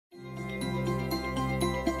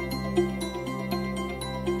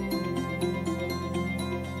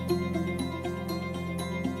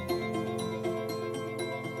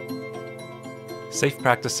Safe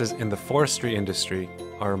practices in the forestry industry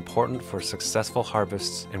are important for successful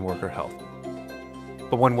harvests and worker health.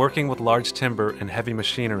 But when working with large timber and heavy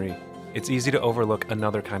machinery, it's easy to overlook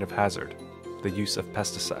another kind of hazard, the use of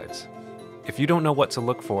pesticides. If you don't know what to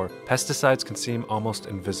look for, pesticides can seem almost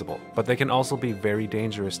invisible, but they can also be very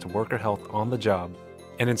dangerous to worker health on the job,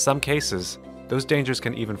 and in some cases, those dangers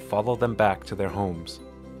can even follow them back to their homes.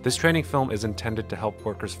 This training film is intended to help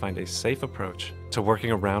workers find a safe approach to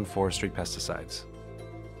working around forestry pesticides.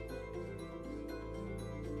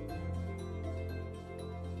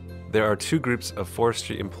 There are two groups of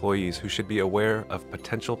forestry employees who should be aware of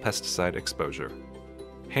potential pesticide exposure.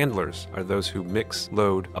 Handlers are those who mix,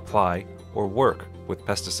 load, apply, or work with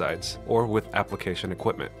pesticides or with application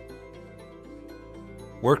equipment.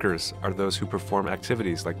 Workers are those who perform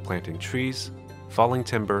activities like planting trees, falling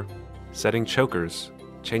timber, setting chokers,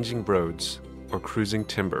 changing roads, or cruising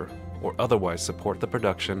timber, or otherwise support the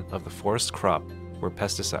production of the forest crop where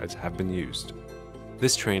pesticides have been used.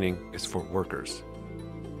 This training is for workers.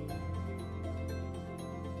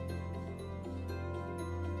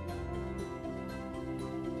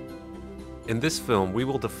 In this film, we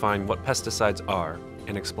will define what pesticides are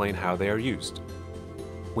and explain how they are used.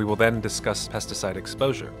 We will then discuss pesticide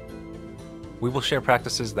exposure. We will share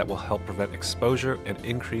practices that will help prevent exposure and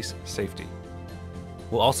increase safety.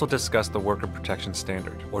 We'll also discuss the Worker Protection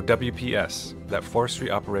Standard, or WPS, that forestry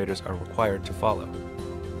operators are required to follow.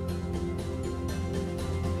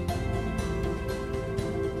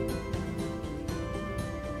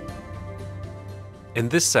 In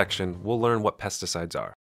this section, we'll learn what pesticides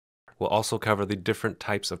are. We'll also cover the different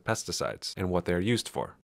types of pesticides and what they are used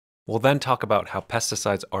for. We'll then talk about how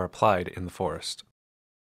pesticides are applied in the forest.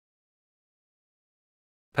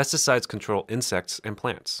 Pesticides control insects and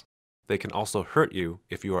plants. They can also hurt you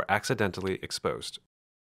if you are accidentally exposed.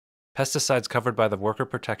 Pesticides covered by the Worker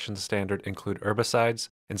Protection Standard include herbicides,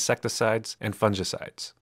 insecticides, and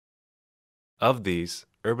fungicides. Of these,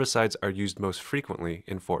 herbicides are used most frequently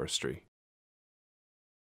in forestry.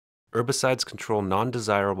 Herbicides control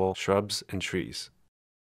non-desirable shrubs and trees.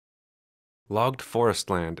 Logged forest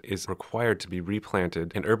land is required to be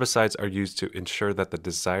replanted, and herbicides are used to ensure that the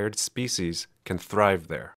desired species can thrive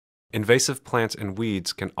there. Invasive plants and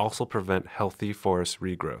weeds can also prevent healthy forest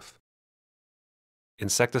regrowth.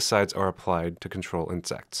 Insecticides are applied to control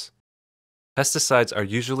insects. Pesticides are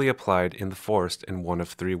usually applied in the forest in one of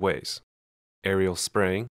three ways: aerial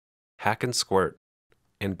spraying, hack and squirt,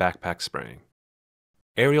 and backpack spraying.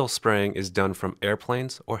 Aerial spraying is done from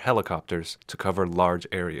airplanes or helicopters to cover large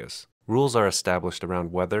areas. Rules are established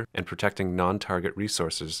around weather and protecting non-target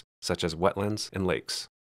resources such as wetlands and lakes.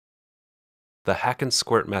 The hack and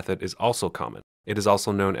squirt method is also common. It is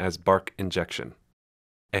also known as bark injection.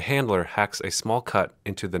 A handler hacks a small cut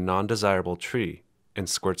into the non-desirable tree and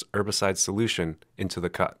squirts herbicide solution into the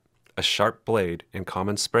cut. A sharp blade and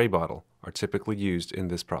common spray bottle are typically used in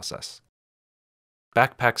this process.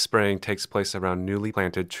 Backpack spraying takes place around newly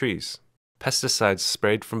planted trees. Pesticides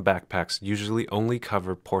sprayed from backpacks usually only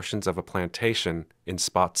cover portions of a plantation in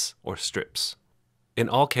spots or strips. In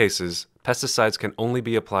all cases, pesticides can only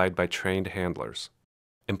be applied by trained handlers.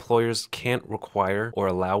 Employers can't require or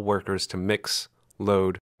allow workers to mix,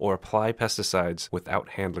 load, or apply pesticides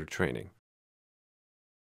without handler training.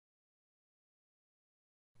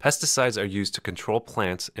 Pesticides are used to control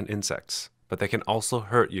plants and insects, but they can also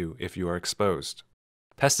hurt you if you are exposed.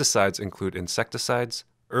 Pesticides include insecticides,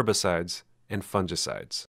 herbicides, and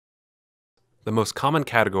fungicides. The most common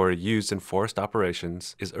category used in forest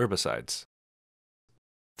operations is herbicides.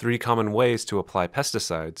 Three common ways to apply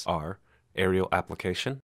pesticides are aerial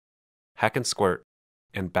application, hack and squirt,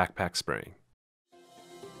 and backpack spraying.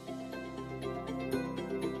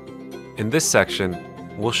 In this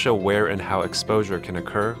section, we'll show where and how exposure can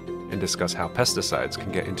occur and discuss how pesticides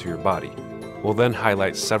can get into your body. We'll then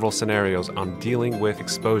highlight several scenarios on dealing with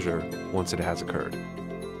exposure once it has occurred.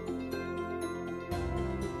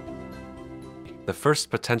 The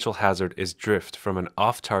first potential hazard is drift from an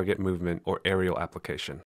off-target movement or aerial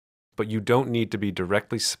application. But you don't need to be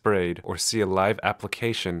directly sprayed or see a live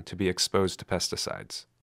application to be exposed to pesticides.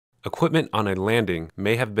 Equipment on a landing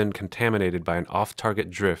may have been contaminated by an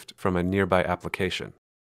off-target drift from a nearby application.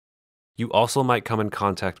 You also might come in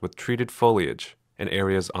contact with treated foliage and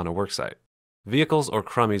areas on a worksite. Vehicles or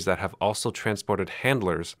crummies that have also transported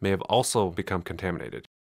handlers may have also become contaminated.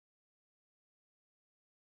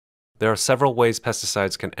 There are several ways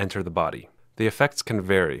pesticides can enter the body. The effects can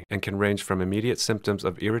vary and can range from immediate symptoms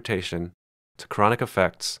of irritation to chronic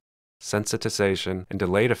effects, sensitization, and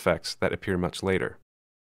delayed effects that appear much later.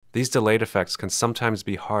 These delayed effects can sometimes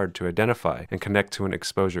be hard to identify and connect to an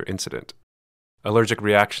exposure incident. Allergic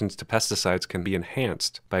reactions to pesticides can be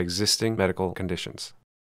enhanced by existing medical conditions.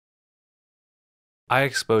 Eye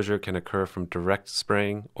exposure can occur from direct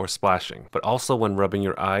spraying or splashing, but also when rubbing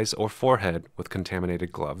your eyes or forehead with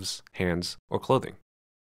contaminated gloves, hands, or clothing.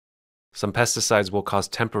 Some pesticides will cause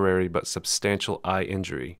temporary but substantial eye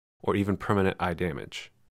injury or even permanent eye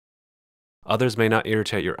damage. Others may not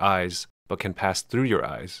irritate your eyes, but can pass through your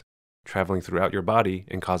eyes, traveling throughout your body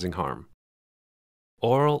and causing harm.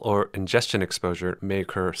 Oral or ingestion exposure may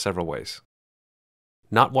occur several ways.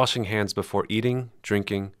 Not washing hands before eating,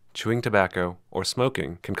 drinking, chewing tobacco, or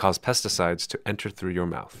smoking can cause pesticides to enter through your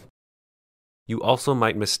mouth. You also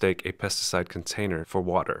might mistake a pesticide container for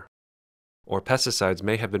water, or pesticides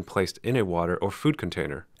may have been placed in a water or food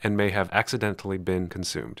container and may have accidentally been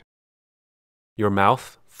consumed. Your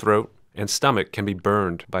mouth, throat, and stomach can be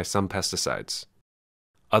burned by some pesticides.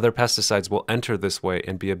 Other pesticides will enter this way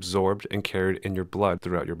and be absorbed and carried in your blood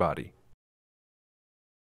throughout your body.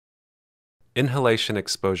 Inhalation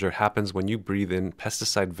exposure happens when you breathe in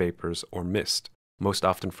pesticide vapors or mist, most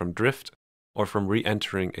often from drift or from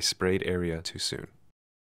re-entering a sprayed area too soon.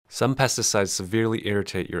 Some pesticides severely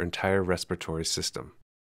irritate your entire respiratory system.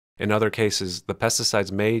 In other cases, the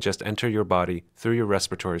pesticides may just enter your body through your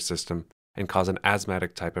respiratory system and cause an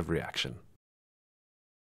asthmatic type of reaction.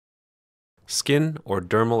 Skin or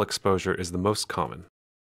dermal exposure is the most common.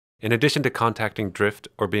 In addition to contacting drift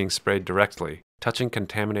or being sprayed directly, touching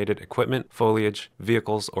contaminated equipment, foliage,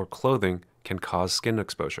 vehicles, or clothing can cause skin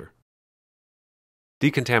exposure.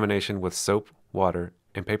 Decontamination with soap, water,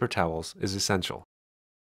 and paper towels is essential.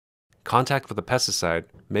 Contact with a pesticide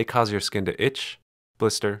may cause your skin to itch,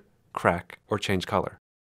 blister, crack, or change color.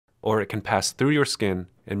 Or it can pass through your skin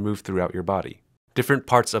and move throughout your body. Different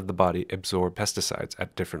parts of the body absorb pesticides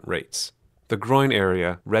at different rates. The groin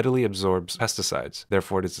area readily absorbs pesticides,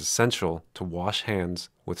 therefore it is essential to wash hands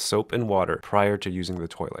with soap and water prior to using the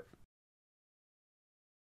toilet.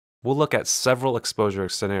 We'll look at several exposure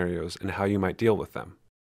scenarios and how you might deal with them.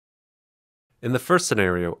 In the first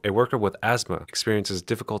scenario, a worker with asthma experiences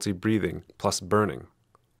difficulty breathing plus burning.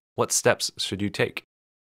 What steps should you take?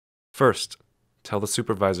 First, tell the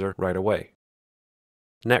supervisor right away.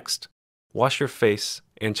 Next, wash your face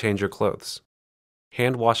and change your clothes.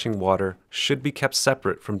 Hand washing water should be kept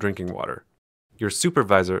separate from drinking water. Your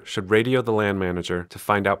supervisor should radio the land manager to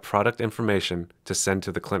find out product information to send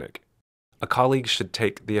to the clinic. A colleague should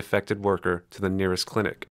take the affected worker to the nearest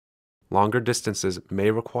clinic. Longer distances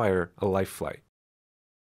may require a life flight.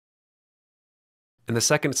 In the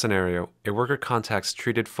second scenario, a worker contacts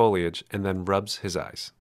treated foliage and then rubs his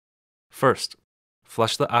eyes. First,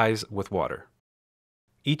 flush the eyes with water.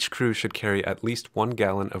 Each crew should carry at least 1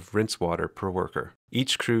 gallon of rinse water per worker.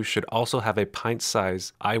 Each crew should also have a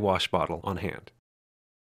pint-size eye wash bottle on hand.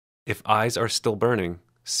 If eyes are still burning,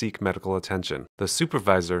 seek medical attention. The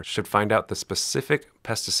supervisor should find out the specific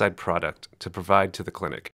pesticide product to provide to the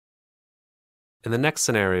clinic. In the next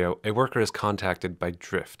scenario, a worker is contacted by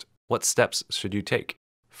drift. What steps should you take?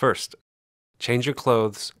 First, change your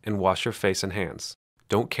clothes and wash your face and hands.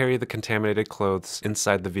 Don't carry the contaminated clothes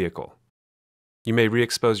inside the vehicle. You may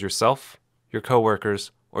re-expose yourself, your coworkers,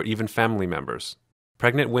 or even family members.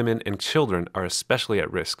 Pregnant women and children are especially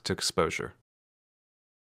at risk to exposure.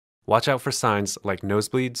 Watch out for signs like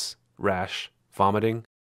nosebleeds, rash, vomiting,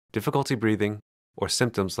 difficulty breathing, or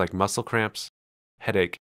symptoms like muscle cramps,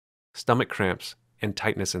 headache, stomach cramps, and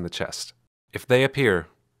tightness in the chest. If they appear,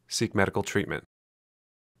 seek medical treatment.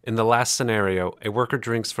 In the last scenario, a worker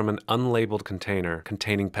drinks from an unlabeled container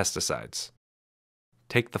containing pesticides.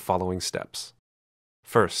 Take the following steps.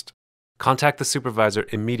 First, contact the supervisor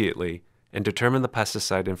immediately and determine the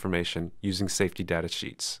pesticide information using safety data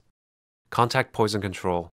sheets. Contact poison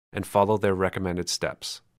control and follow their recommended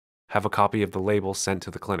steps. Have a copy of the label sent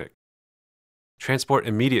to the clinic. Transport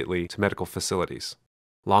immediately to medical facilities.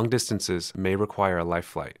 Long distances may require a life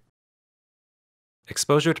flight.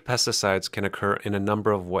 Exposure to pesticides can occur in a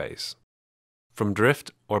number of ways. From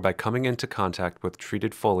drift or by coming into contact with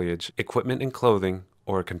treated foliage, equipment and clothing,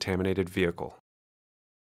 or a contaminated vehicle.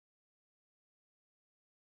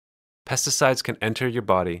 Pesticides can enter your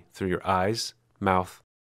body through your eyes, mouth,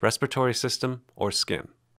 respiratory system, or skin.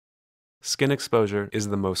 Skin exposure is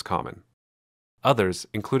the most common. Others,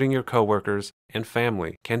 including your coworkers and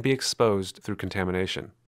family, can be exposed through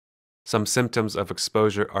contamination. Some symptoms of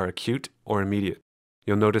exposure are acute or immediate.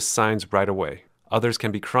 You'll notice signs right away. Others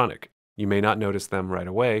can be chronic. You may not notice them right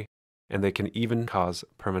away, and they can even cause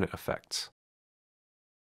permanent effects.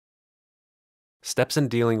 Steps in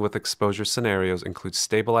dealing with exposure scenarios include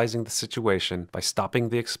stabilizing the situation by stopping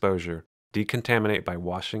the exposure, decontaminate by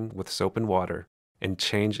washing with soap and water, and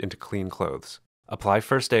change into clean clothes. Apply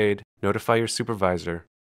first aid, notify your supervisor,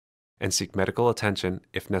 and seek medical attention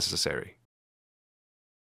if necessary.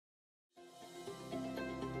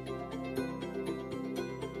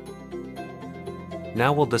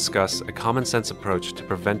 Now we'll discuss a common sense approach to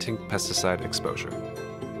preventing pesticide exposure.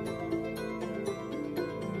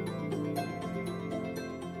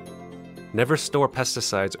 Never store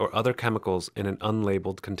pesticides or other chemicals in an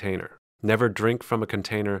unlabeled container. Never drink from a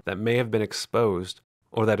container that may have been exposed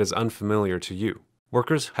or that is unfamiliar to you.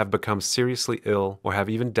 Workers have become seriously ill or have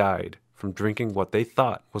even died from drinking what they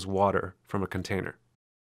thought was water from a container.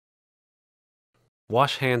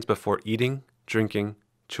 Wash hands before eating, drinking,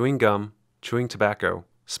 chewing gum, chewing tobacco,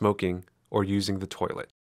 smoking, or using the toilet.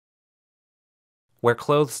 Wear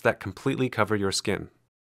clothes that completely cover your skin.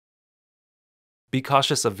 Be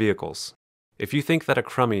cautious of vehicles. If you think that a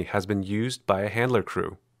crummy has been used by a handler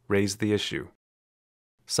crew, raise the issue.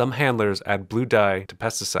 Some handlers add blue dye to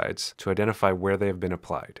pesticides to identify where they have been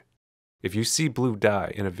applied. If you see blue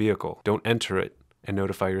dye in a vehicle, don't enter it and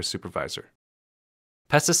notify your supervisor.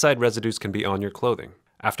 Pesticide residues can be on your clothing.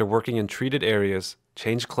 After working in treated areas,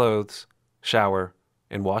 change clothes, shower,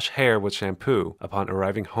 and wash hair with shampoo upon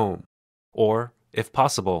arriving home, or, if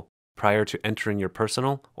possible, prior to entering your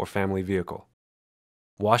personal or family vehicle.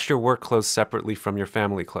 Wash your work clothes separately from your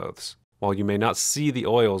family clothes. While you may not see the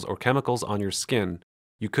oils or chemicals on your skin,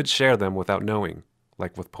 you could share them without knowing,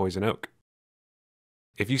 like with poison oak.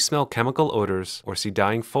 If you smell chemical odors or see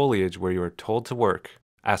dying foliage where you are told to work,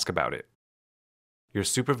 ask about it. Your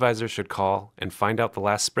supervisor should call and find out the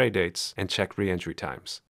last spray dates and check re-entry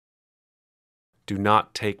times. Do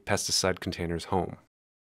not take pesticide containers home.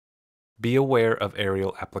 Be aware of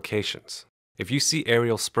aerial applications. If you see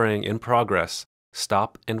aerial spraying in progress,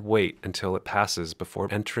 stop and wait until it passes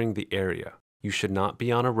before entering the area. You should not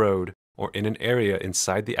be on a road or in an area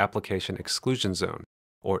inside the application exclusion zone,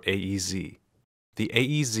 or AEZ. The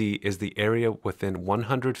AEZ is the area within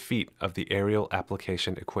 100 feet of the aerial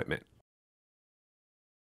application equipment.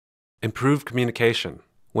 Improve communication.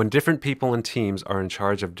 When different people and teams are in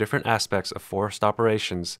charge of different aspects of forest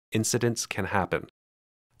operations, incidents can happen.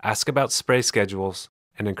 Ask about spray schedules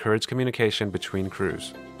and encourage communication between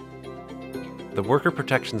crews. The Worker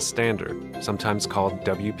Protection Standard, sometimes called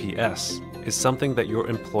WPS, is something that your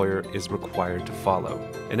employer is required to follow.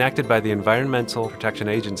 Enacted by the Environmental Protection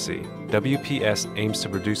Agency, WPS aims to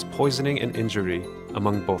reduce poisoning and injury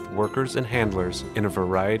among both workers and handlers in a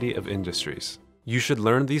variety of industries. You should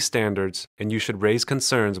learn these standards, and you should raise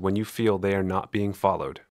concerns when you feel they are not being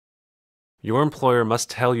followed. Your employer must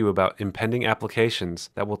tell you about impending applications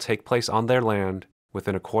that will take place on their land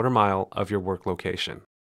within a quarter mile of your work location.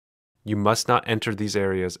 You must not enter these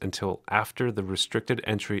areas until after the restricted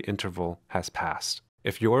entry interval has passed.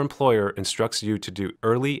 If your employer instructs you to do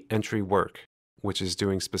early entry work, which is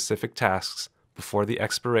doing specific tasks before the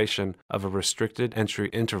expiration of a restricted entry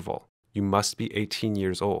interval, you must be 18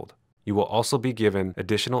 years old. You will also be given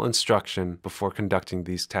additional instruction before conducting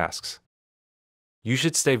these tasks. You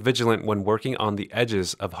should stay vigilant when working on the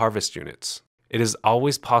edges of harvest units. It is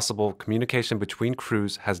always possible communication between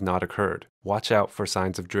crews has not occurred. Watch out for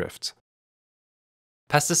signs of drift.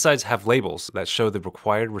 Pesticides have labels that show the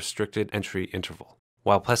required restricted entry interval.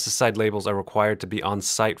 While pesticide labels are required to be on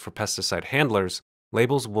site for pesticide handlers,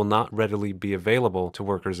 labels will not readily be available to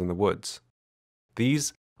workers in the woods.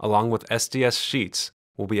 These, along with SDS sheets,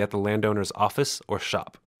 will be at the landowner's office or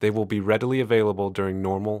shop. They will be readily available during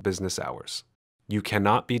normal business hours. You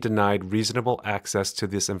cannot be denied reasonable access to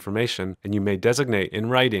this information, and you may designate in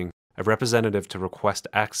writing a representative to request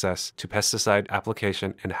access to pesticide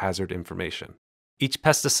application and hazard information. Each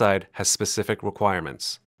pesticide has specific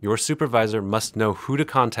requirements. Your supervisor must know who to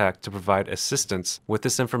contact to provide assistance with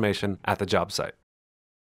this information at the job site.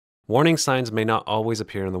 Warning signs may not always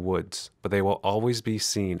appear in the woods, but they will always be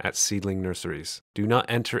seen at seedling nurseries. Do not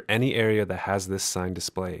enter any area that has this sign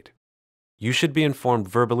displayed. You should be informed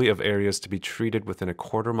verbally of areas to be treated within a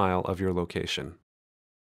quarter mile of your location.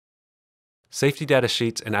 Safety data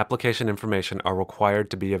sheets and application information are required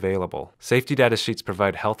to be available. Safety data sheets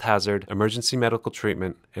provide health hazard, emergency medical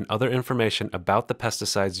treatment, and other information about the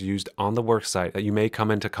pesticides used on the worksite that you may come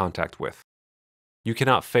into contact with. You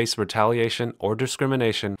cannot face retaliation or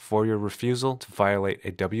discrimination for your refusal to violate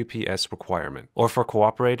a WPS requirement or for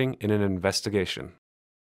cooperating in an investigation.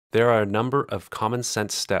 There are a number of common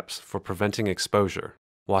sense steps for preventing exposure.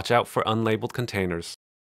 Watch out for unlabeled containers.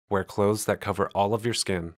 Wear clothes that cover all of your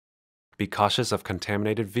skin. Be cautious of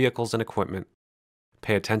contaminated vehicles and equipment.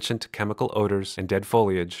 Pay attention to chemical odors and dead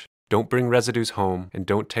foliage. Don't bring residues home and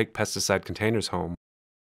don't take pesticide containers home.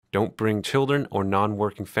 Don't bring children or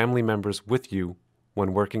non-working family members with you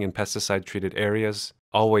when working in pesticide-treated areas.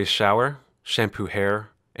 Always shower, shampoo hair,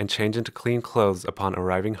 and change into clean clothes upon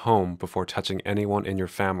arriving home before touching anyone in your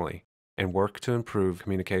family, and work to improve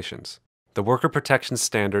communications. The Worker Protection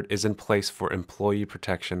Standard is in place for employee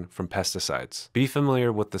protection from pesticides. Be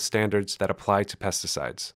familiar with the standards that apply to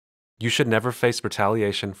pesticides. You should never face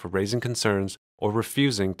retaliation for raising concerns or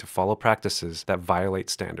refusing to follow practices that violate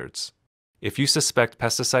standards. If you suspect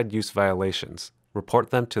pesticide use violations, report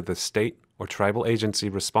them to the state or tribal agency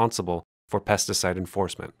responsible for pesticide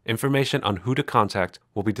enforcement. Information on who to contact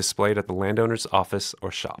will be displayed at the landowner's office or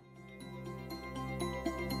shop.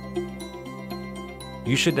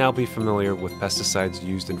 You should now be familiar with pesticides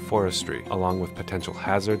used in forestry, along with potential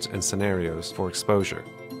hazards and scenarios for exposure.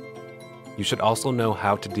 You should also know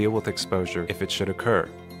how to deal with exposure if it should occur,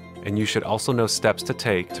 and you should also know steps to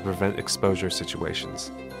take to prevent exposure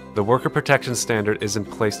situations. The Worker Protection Standard is in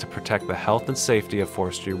place to protect the health and safety of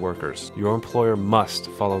forestry workers. Your employer must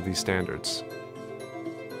follow these standards.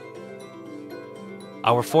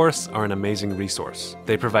 Our forests are an amazing resource.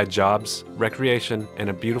 They provide jobs, recreation, and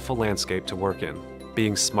a beautiful landscape to work in.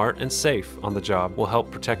 Being smart and safe on the job will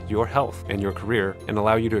help protect your health and your career and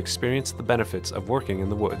allow you to experience the benefits of working in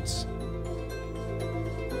the woods.